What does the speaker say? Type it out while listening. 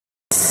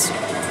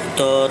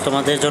তো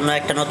তোমাদের জন্য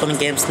একটা নতুন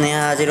গেমস নিয়ে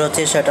হাজির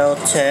হচ্ছে, সেটা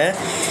হচ্ছে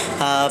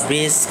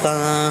ব্রিজ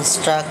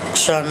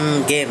কনস্ট্রাকশন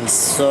গেমস।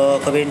 সো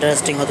খুবই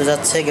ইন্টারেস্টিং হতে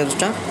যাচ্ছে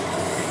গেমসটা,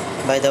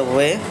 by the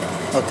way.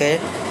 Okay,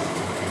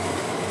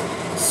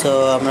 so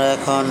আমরা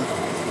এখন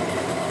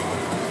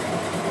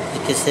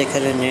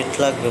এখানে নেট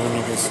লাগবে মনে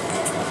হচ্ছে।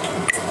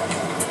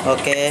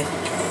 ওকে,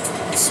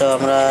 সো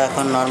আমরা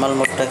এখন নর্মাল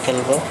মোডটা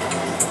খেলবো,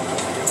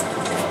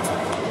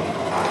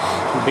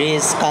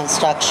 ব্রিজ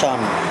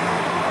কনস্ট্রাকশন।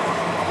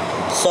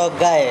 সো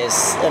গাইস,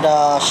 এটা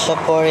আশা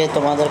করি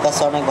তোমাদের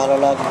কাছে অনেক ভালো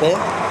লাগবে।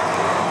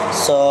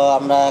 সো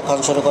আমরা এখন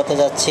শুরু করতে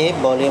যাচ্ছি,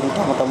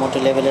 ভলিউমটা মোটামুটি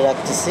লেভেলে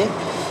রাখতেছি।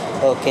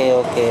 ওকে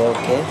ওকে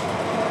ওকে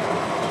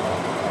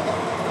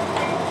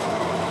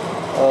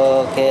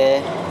ওকে,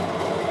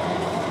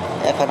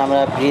 এখন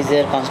আমরা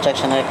ব্রিজের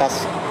কনস্ট্রাকশনের কাজ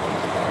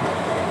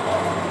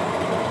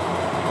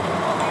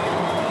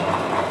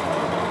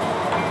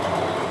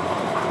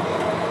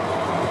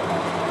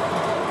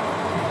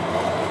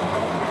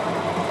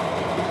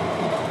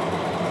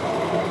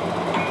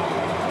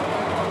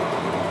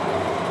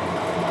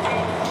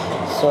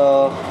সো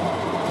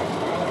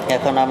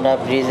এখন আমরা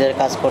ব্রিজের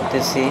কাজ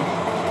করতেছি।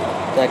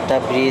 তো একটা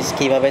ব্রিজ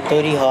কিভাবে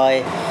তৈরি হয়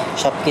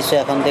সব কিছু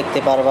এখন দেখতে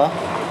পারবা।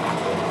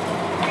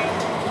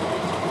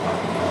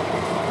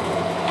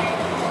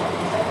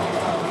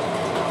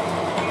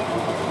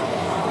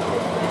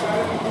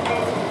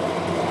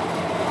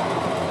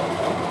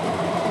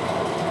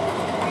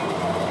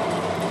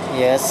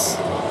 ইয়েস,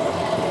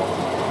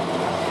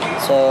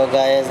 সো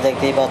গাইস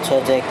দেখতেই পাচ্ছ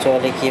যে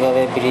অ্যাকচুয়ালি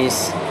কীভাবে ব্রিজ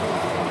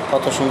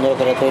কত সুন্দর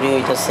করে তৈরি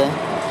হইতেছে।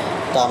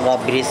 তো আমরা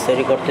ব্রিজ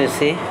তৈরি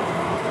করতেছি।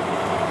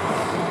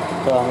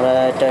 তো আমরা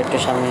এটা একটু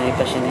সামনের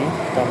পাশে নিই।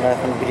 তো আমরা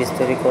এখন ব্রিজ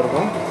তৈরি করব।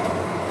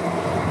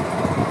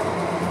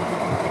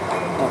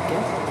 ওকে,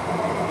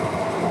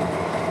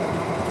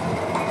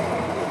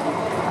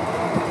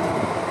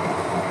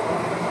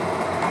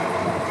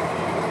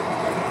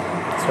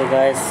 সো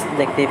গাইস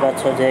দেখতেই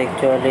পাচ্ছ যে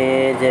অ্যাকচুয়ালি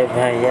যে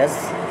ভাইয়াস,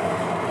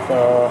 তো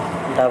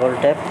double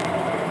tap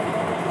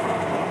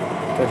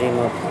to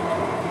remove.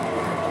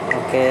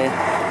 Okay,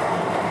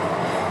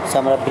 so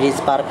আমরা ব্রিজ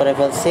পার করে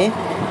ফেলছি,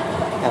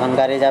 এখন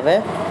গাড়ি যাবে।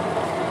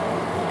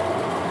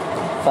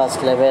 ফার্স্ট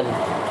লেভেল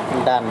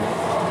ডান।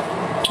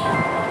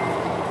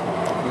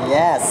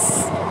 Yes,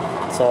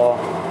 so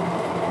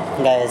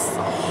guys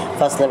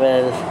first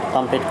level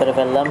complete করে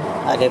ফেললাম।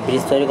 আগে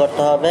ব্রিজ তৈরি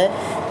করতে হবে,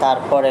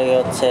 তারপরে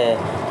হচ্ছে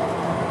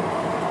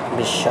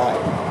বিষয়।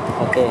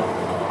 ওকে,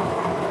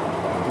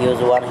 ইউজ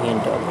ওয়ান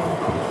হিন্ট।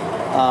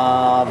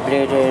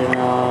 ব্রিজ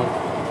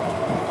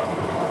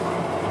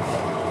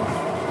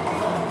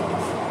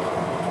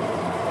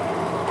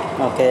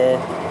ওকে,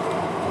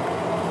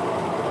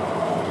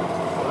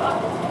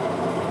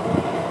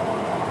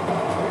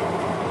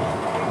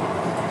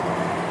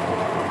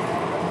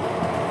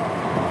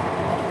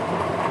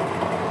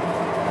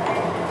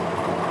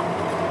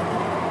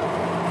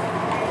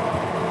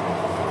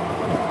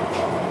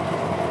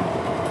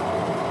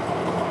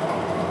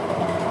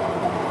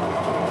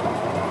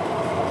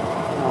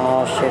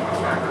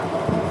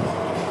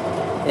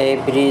 এই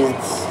ব্রিজ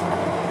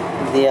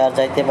দিয়ে আর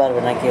যাইতে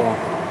পারবে না কেউ।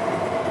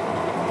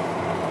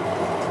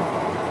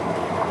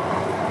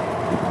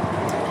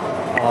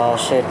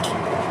 শিট।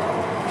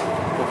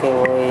 ওকে,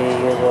 ওই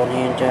use one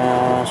hint,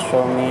 show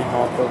me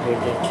how to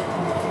build it.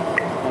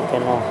 Okay,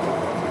 no.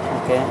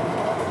 ওকে,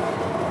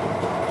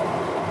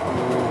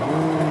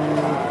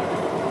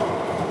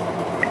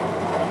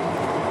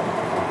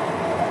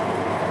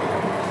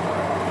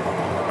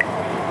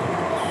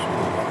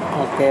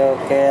 ওকে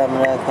ওকে,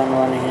 আমরা এখন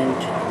ওয়ান হিন্ট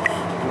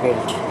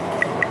বিল্ড।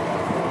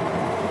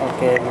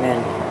 ওকে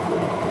মেন।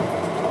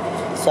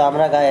 সো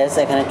আমরা গাইস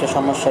এখানে একটু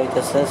সমস্যা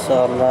হইতেছে। সো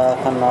আমরা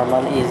এখন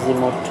নর্মাল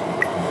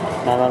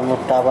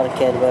মোডটা আবার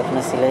খেলবো।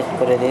 এখানে সিলেক্ট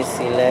করে দিই,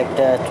 সিলেক্ট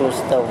চুজ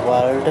দ্য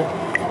ওয়ার্ল্ড।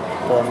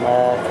 তো আমরা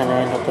এখানে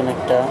নতুন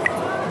একটা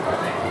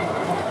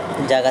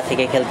জায়গা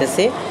থেকে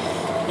খেলতেছি।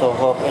 তো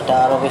হোপ এটা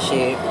আরও বেশি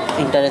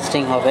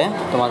ইন্টারেস্টিং হবে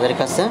তোমাদের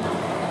কাছে।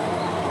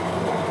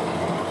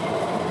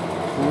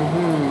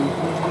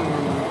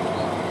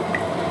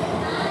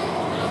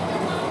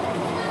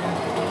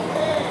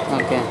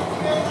 ওকে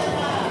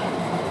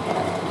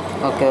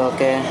ওকে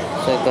ওকে,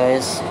 সো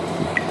গাইস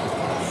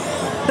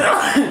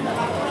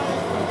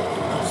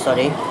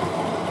সরি।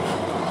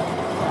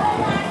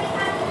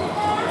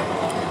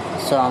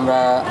 সো আমরা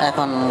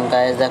এখন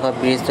গাইস দেখো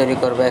ব্রিজ তৈরি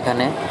করবো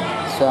এখানে।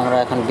 সো আমরা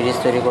এখন ব্রিজ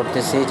তৈরি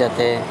করতেছি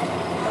যাতে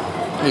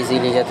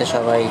ইজিলি যাতে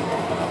সবাই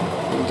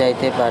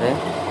যাইতে পারে।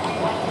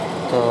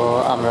 তো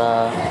আমরা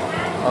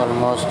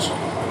অলমোস্ট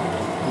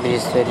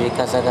ব্রিজ তৈরির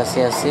কাছাকাছি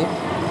আছি।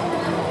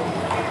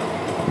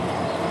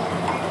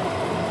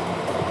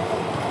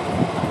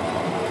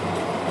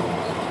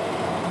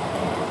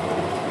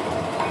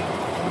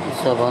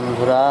 সো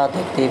বন্ধুরা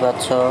দেখতেই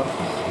পাচ্ছ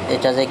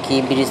এটা যে কি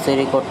ব্রিজ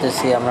তৈরি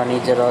করতেছি আমরা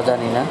নিজেরাও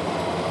জানি না,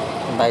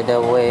 বাই দ্য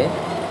ওয়ে।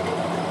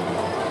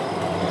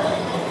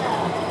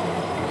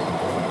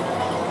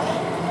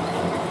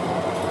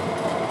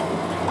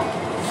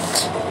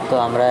 তো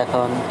আমরা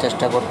এখন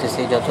চেষ্টা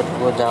করতেছি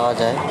যতটুকু যাওয়া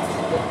যায়।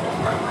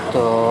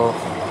 তো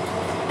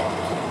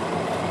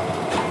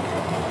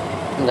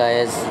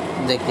গাইজ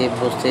দেখতে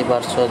বুঝতেই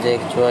পারছো যে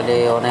অ্যাকচুয়ালি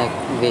অনেক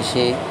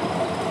বেশি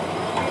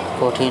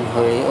কঠিন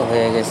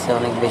হয়ে গেছে,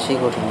 অনেক বেশি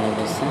কঠিন হয়ে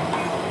গেছে।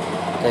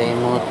 তো এই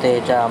মুহূর্তে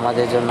এটা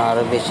আমাদের জন্য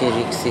আরও বেশি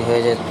রিস্কি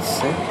হয়ে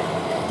যাচ্ছে।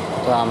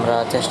 তো আমরা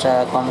চেষ্টা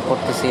কম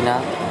করতেছি না,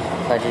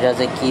 বাট এটা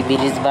যে কী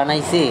ব্রিজ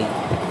বানাইছি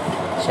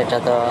সেটা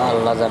তো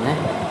আল্লাহ জানে।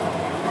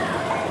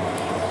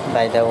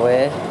 বাই দ্য ওয়ে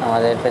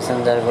আমাদের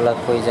প্যাসেঞ্জারগুলো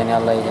কই জানি,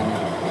 আল্লাহ জানে।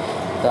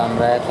 তো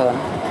আমরা এখন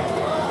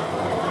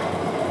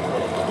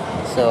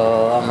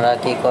আমরা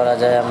কি করা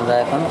যায়, আমরা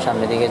এখন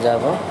সামনের দিকে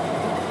যাব।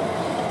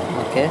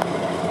 ওকে,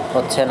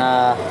 হচ্ছে না,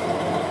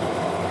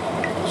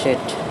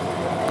 শিট,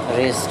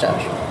 রেজিস্টার।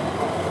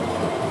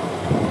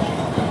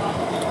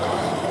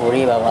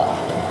 ওরে বাবা,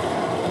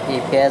 এই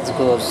পেঁয়াজ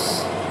গোস,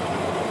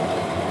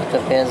 একটা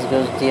পেঁয়াজ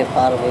গোস দিয়ে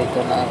পারবই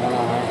তো না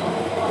মনে হয়।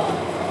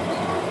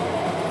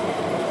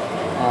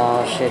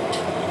 শিট,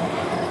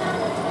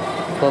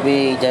 খুবই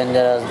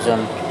dangerous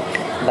zone.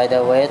 By the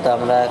way তো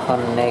আমরা এখন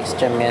নেক্সট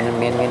মেন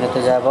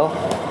মেনুতে যাব।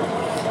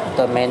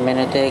 তো মেন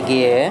মেনুতে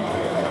গিয়ে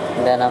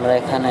দেন আমরা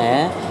এখানে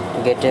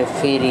গেটে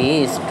ফ্রি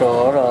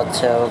স্টোর,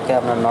 আচ্ছা ওকে,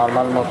 আমরা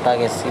নর্মাল মোডটা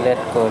আগে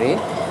সিলেক্ট করি।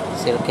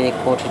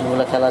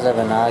 কঠিনগুলো খেলা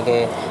যাবে না, আগে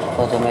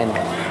প্রথমে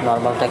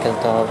নর্মালটা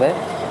খেলতে হবে।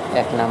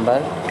 1 নাম্বার,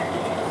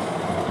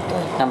 তো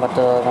 1 নাম্বার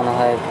তো মনে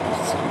হয়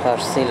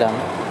পারছিলাম।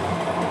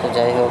 তো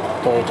যাই হোক,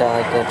 তো এটা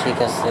হয়তো ঠিক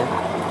আছে।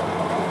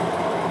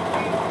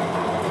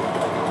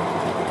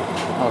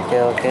 ওকে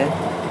ওকে,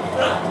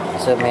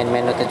 সো মেন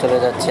মেনুতে চলে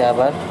যাচ্ছে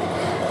আবার।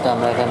 তো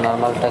আমরা এখানে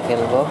নর্মালটা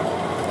খেলবো।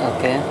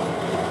 ওকে,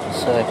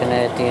 সো এখানে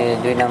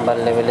 2 নাম্বার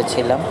লেভেলে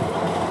ছিলাম।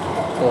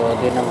 তো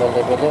 2 নাম্বার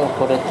লেভেলে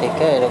উপরের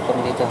থেকে এরকম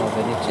দিতে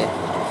হবে নিচে।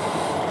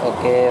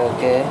 ওকে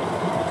ওকে,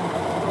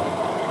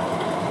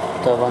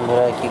 তো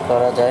বন্ধুরা কি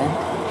করা যায়?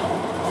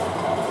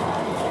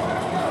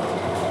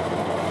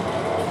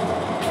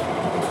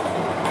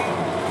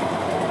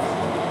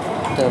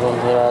 তো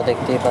বন্ধুরা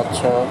দেখতেই পাচ্ছ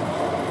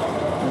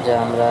যে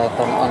আমরা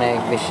এখন অনেক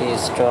বেশি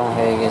স্ট্রং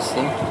হয়ে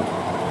গেছি।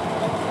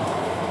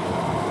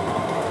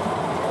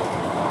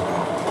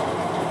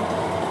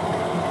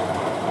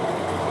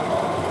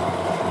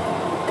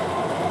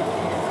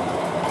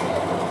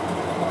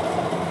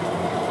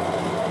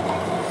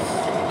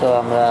 তো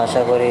আমরা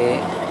আশা করি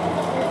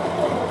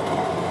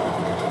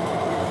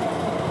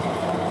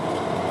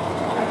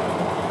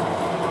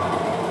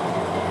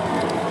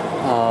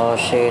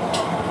শিট,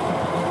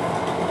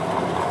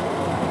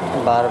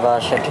 বারবার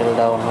সেটেল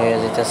ডাউন হয়ে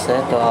যেতেছে।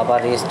 তো আবার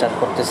রিস্টার্ট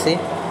করতেছি।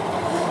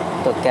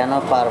 তো কেন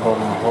পারবো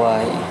না,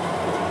 why?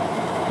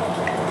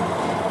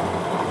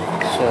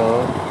 So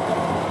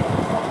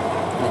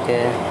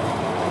okay,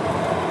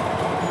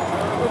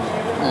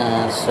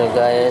 so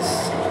guys,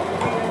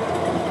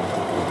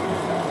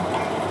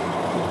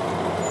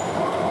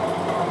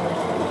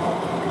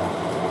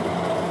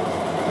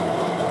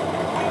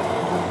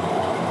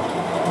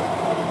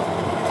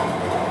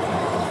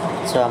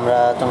 so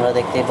তোমরা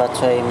দেখতেই পাচ্ছ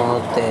এই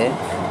মুহূর্তে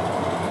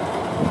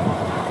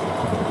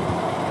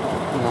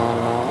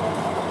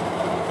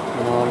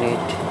নো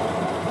নিড।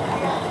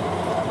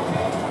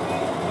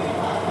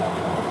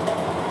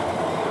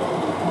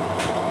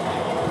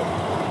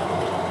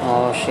 ও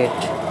শিট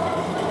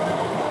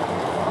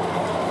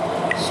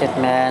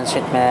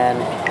ম্যান।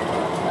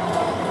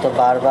 তো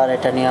বারবার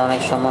এটা নিয়ে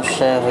অনেক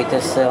সমস্যা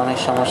হইতেছে, অনেক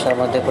সমস্যার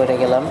মধ্যে পড়ে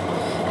গেলাম।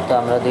 তো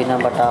আমরা 2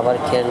 নাম্বারটা আবার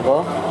খেলবো।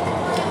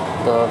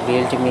 তো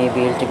বিল্ড মি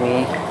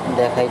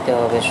দেখাইতে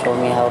হবে, show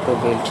me how to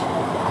build.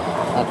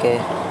 ওকে,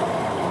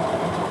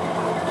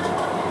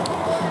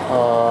 ও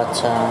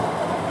আচ্ছা,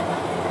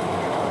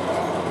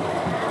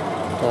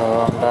 তো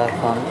আমরা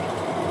এখন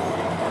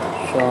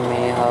show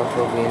me how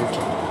to build.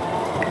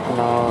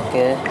 No,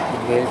 okay,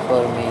 build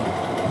for me,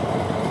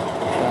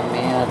 show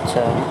me.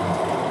 আচ্ছা,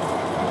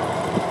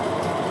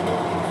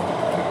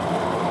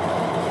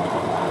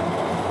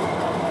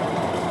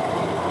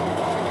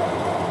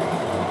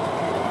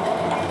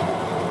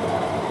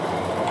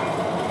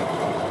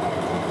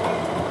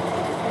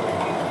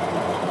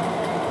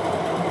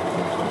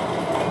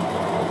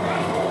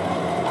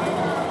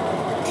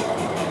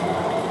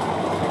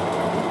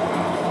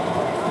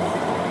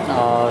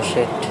 oh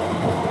shit.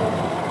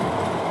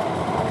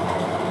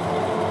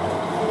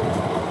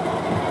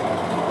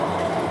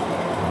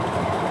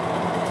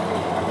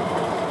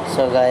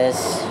 So guys,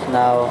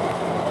 now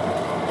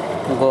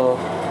go.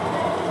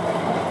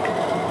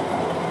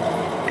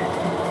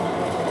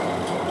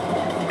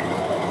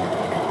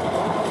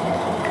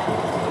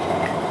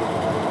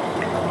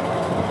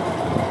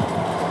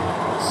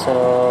 So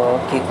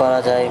কি করা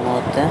যায় এই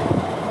মুহূর্তে?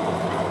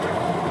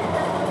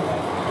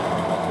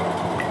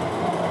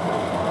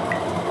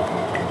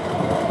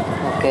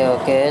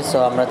 ওকে, সো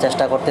আমরা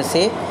চেষ্টা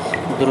করতেছি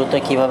দ্রুত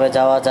কিভাবে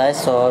যাওয়া যায়।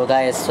 সো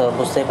গাইস, সো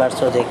বুঝতেই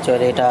পারছো যে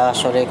অ্যাকচুয়ালি এটা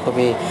আসলে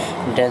খুবই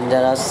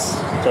ডেঞ্জারাস।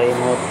 তো এই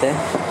মুহূর্তে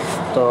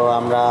তো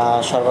আমরা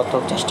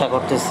সর্বাত্মক চেষ্টা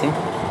করতেছি,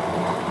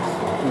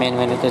 মেন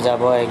মেনুতে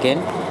যাব এগেন।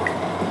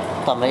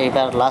 তো আমরা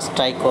এবার লাস্ট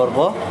ট্রাই করব।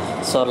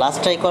 সো লাস্ট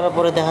ট্রাই করার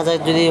পরে দেখা যায়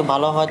যদি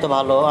ভালো হয় তো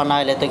ভালো, আর না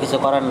হলে তো কিছু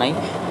করার নাই,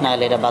 না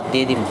হলে এটা বাদ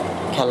দিয়ে দিব,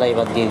 খেলাই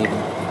বাদ দিয়ে দিব।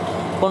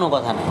 কোনো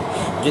কথা না।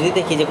 যদি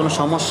দেখি যে কোনো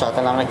সমস্যা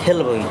তাহলে আমরা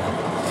খেলবই না।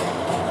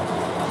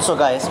 সো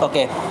গাইস,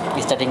 ওকে,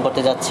 স্টার্টিং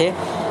করতে যাচ্ছি।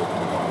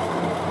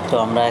 তো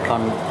আমরা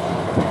এখন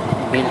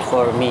build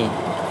for me.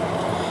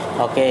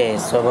 Okay,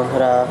 so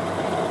বন্ধুরা,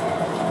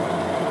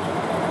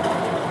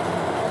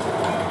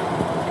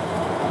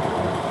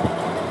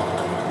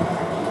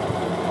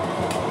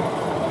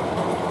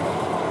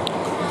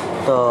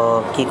 তো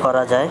কি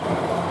করা যায়?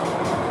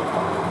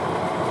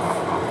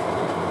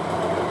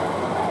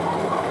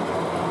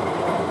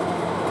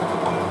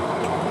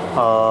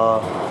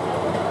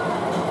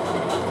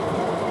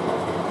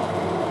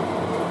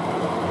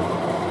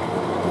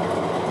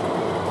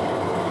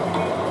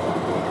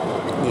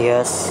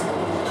 Yes.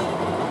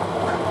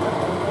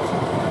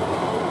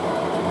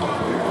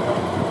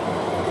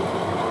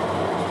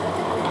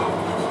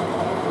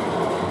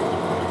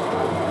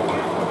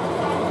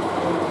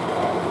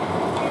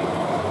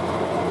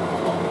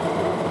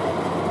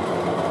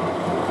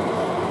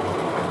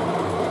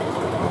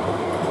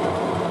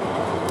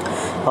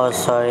 Oh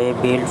sorry,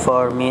 build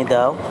for me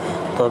দাও।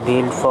 তো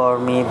build for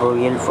me,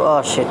 build for,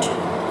 oh shit,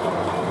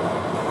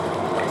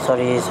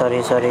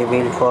 sorry,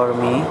 build for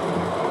me।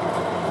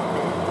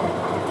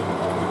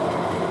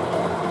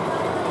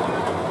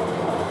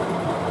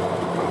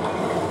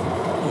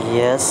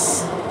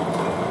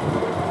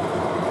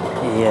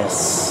 Yes.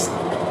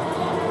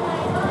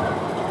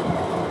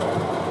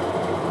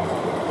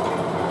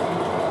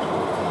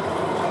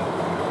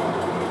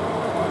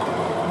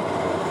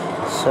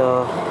 So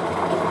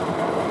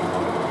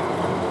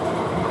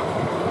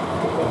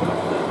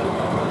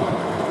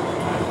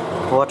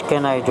what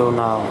can I do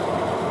now?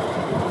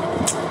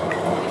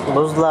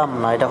 বুঝলাম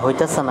না, এটা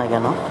হইতেছে না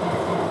কেন?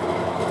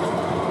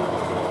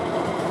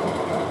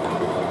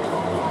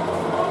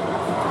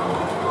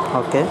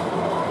 ওকে,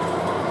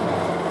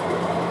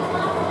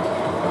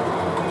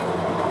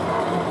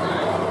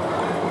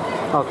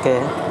 ওকে,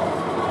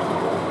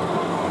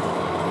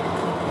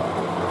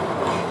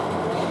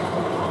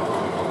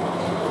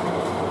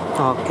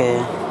 ওকে।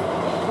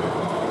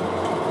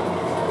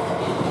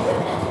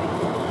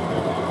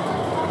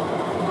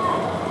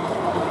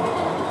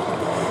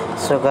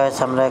 সো গাইস,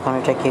 আমরা এখন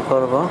এটা কি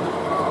করব?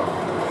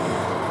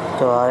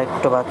 তো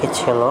আরেকটু বাকি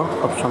ছিল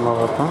খুব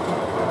সম্ভবত।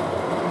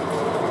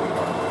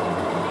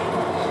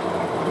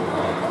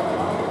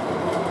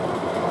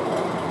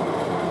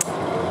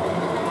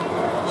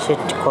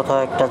 শিট, কোথাও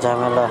একটা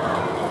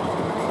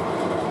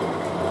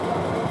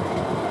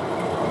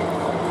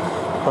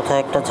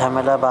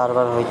ঝামেলা,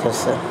 বারবার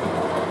হইতেছে।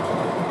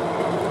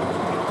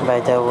 বাই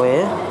দ্য ওয়ে,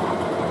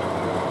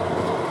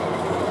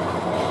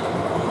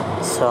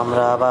 সো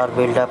আমরা আবার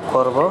বিল্ড আপ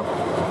করব।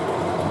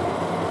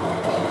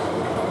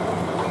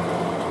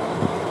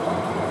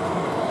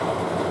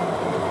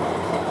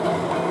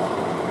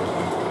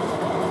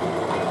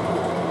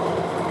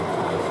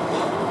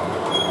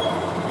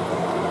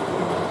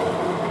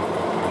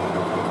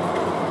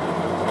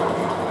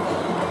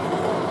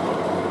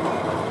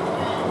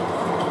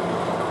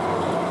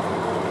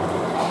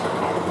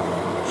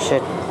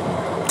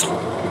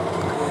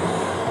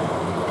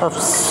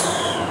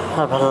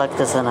 আর ভালো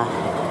লাগতেছে না।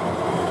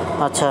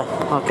 আচ্ছা,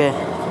 ওকে।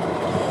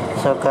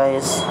 সো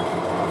গাইস,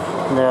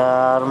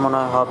 আর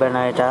মনে হবে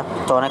না এটা।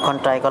 তো অনেকক্ষণ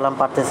ট্রাই করলাম,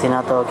 পারতেছি না,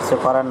 তো কিছু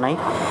করার নাই।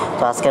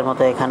 তো আজকের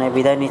মতো এখানে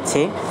বিদায়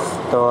নিচ্ছি।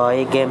 তো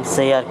এই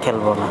গেমসেই আর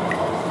খেলবো না,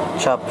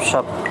 সব।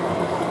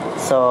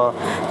 সো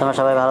তোমরা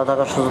সবাই ভালো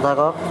থাকো, সুস্থ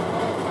থাকো,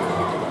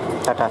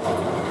 টাটা।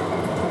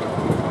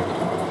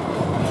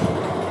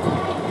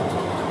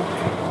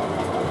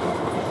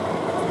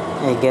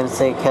 এই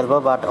গেমসে খেলবো,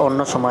 বাট অন্য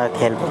সময়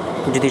খেলবো,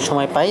 যদি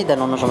সময় পাই দেন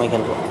অন্য সময়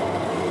খেলবো।